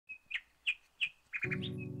Em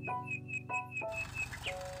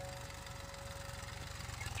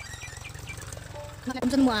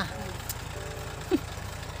chân mùa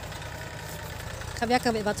khá vẽ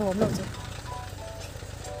cơ bị vào trộm lộ chứ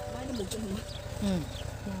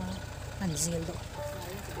ăn gì lộ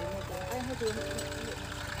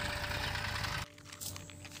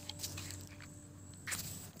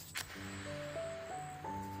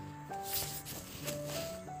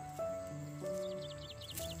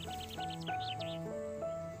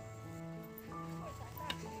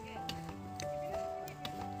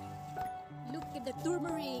The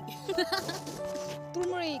turmeric.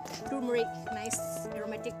 turmeric Nice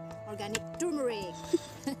aromatic organic turmeric.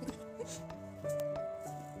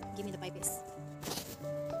 Give me the pipes.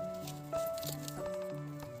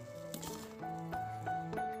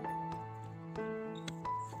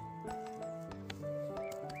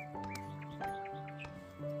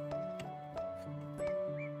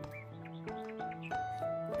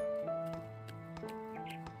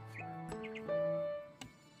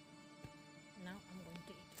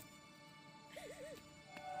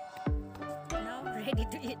 Ready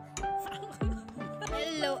to eat.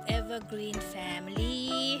 Hello Evergreen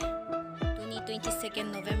family.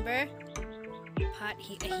 22nd November. Part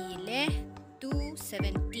Hile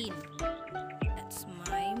 217. That's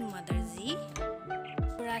my mother Z.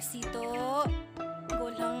 Kurasi to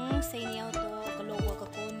golang sa inyo to kalowa ka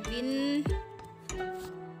konvin.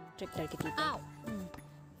 Tractor kita. Ow.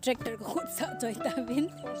 Tractor ka khot sa joy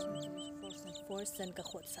tawin. Force ka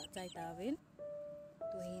khot sa joy tawin.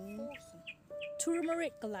 Tuhin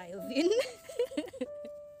turmeric kalay ovin.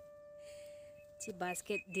 Ci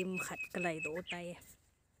basket dim khat kalay do tay.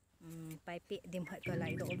 Pipe dim khat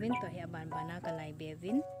kalay do ovin to ya ban bana kalay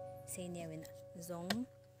bevin. Senya win zong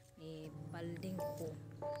e balding ko.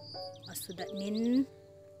 Asudat nin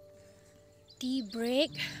tea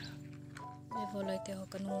break. Me volay te ho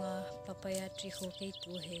kanunga papaya tree ho kay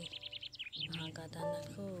tu he. Haga danat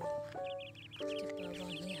ko. Ci pa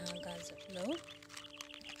bang hi haga zatlo.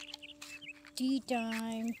 Tea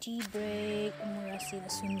time, tea break, umurasi na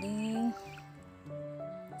sunding.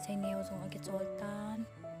 Sa inyo zong agit soltan.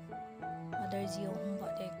 Mother ziyong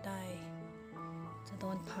humba tay. Sa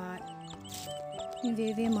doon pot. Yung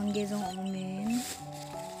bebe mangge zong umin.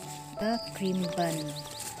 The cream bun.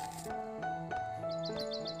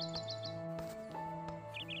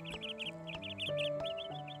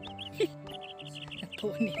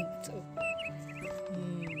 Napunin to.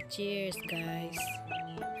 Cheers guys.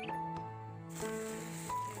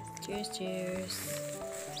 Cheers.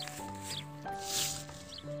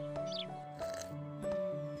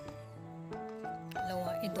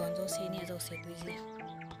 Lawa idon zo sini zo se tuji.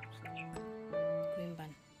 Cream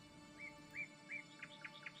bun.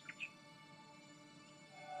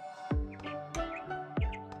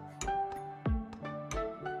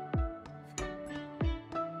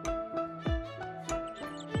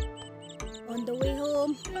 On the way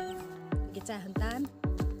home, kita hantan.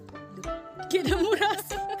 Kita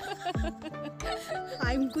muras.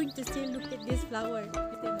 I'm going to still look at this flower.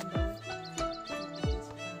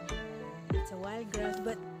 It's a wild grass,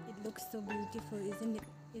 but it looks so beautiful, isn't it?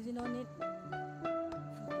 Isn't on it?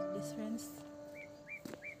 This friends.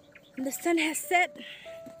 The sun has set.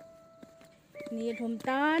 Need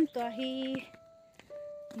humtan to ahi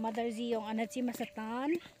mother ziyong anachi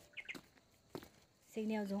masatan.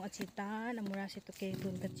 Signal zong achitan amura si to kay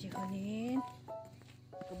dun kachihanin.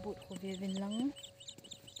 Kabut ko bevin lang.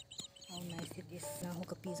 How nice it is. Naho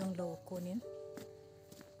kapizong low ko nin.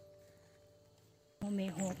 May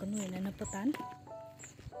ho kanuin na naputan.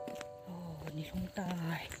 Oh,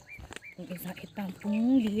 nilungtay. Kung isa itang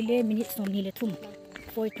pung lile minutes no nile tum.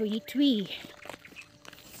 4:23.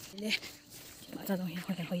 Lile. Mata dong hin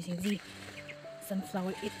ko kan hoising zi.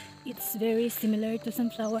 Sunflower. It's very similar to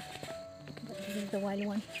sunflower. But this is the wild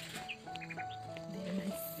one. Very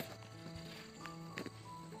nice.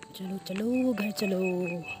 Chalo, gar chalo.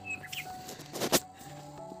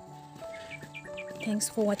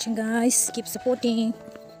 Thanks for watching guys. Keep supporting.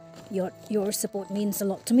 Your support means a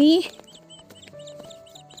lot to me.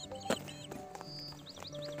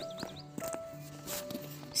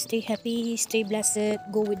 Stay happy, stay blessed,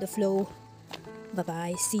 go with the flow. Bye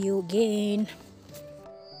bye. See you again.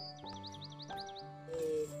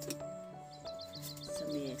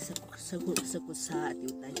 Sagot sa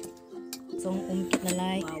atay. Song umkit na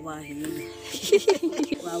like. Wawahin.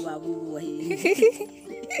 Wawabuhin.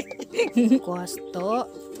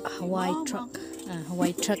 Kosto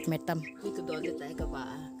Hawaii truck metam. Ito doon tayo ka ba?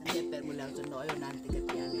 Kasi pero mo lang sa noyo nanti ka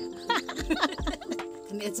tiyan.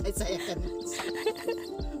 Kani saya kan.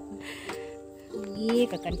 hi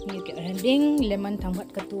ka continue ke handing lemon thambat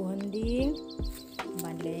ka tu handing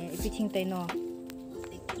bale ipiting tai no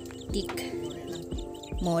tik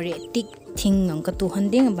more tik thing ang ka tu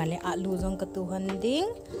handing bale alu jong ka tu handing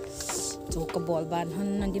so ka bol ban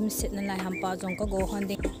han nandim set na lai hampa jong ka go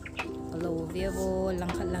handing alo vevo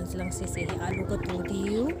lang se alu ka tu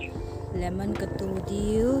diu lemon ka tu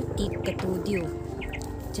diu tik ka tu diu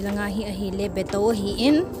chilanga hi a hi le beto hi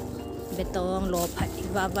in betong lo phat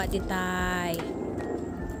iwa di tai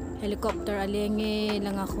helicopter alenge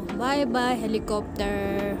lang ako bye bye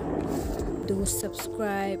helicopter do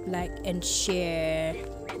subscribe like and share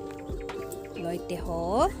loite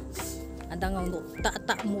ho adang ang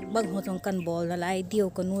ta mukbang ho tong kan bol na lai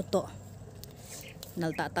dio kanuto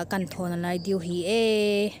nal ta kan tho na lai dio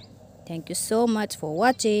hi thank you so much for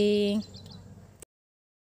watching.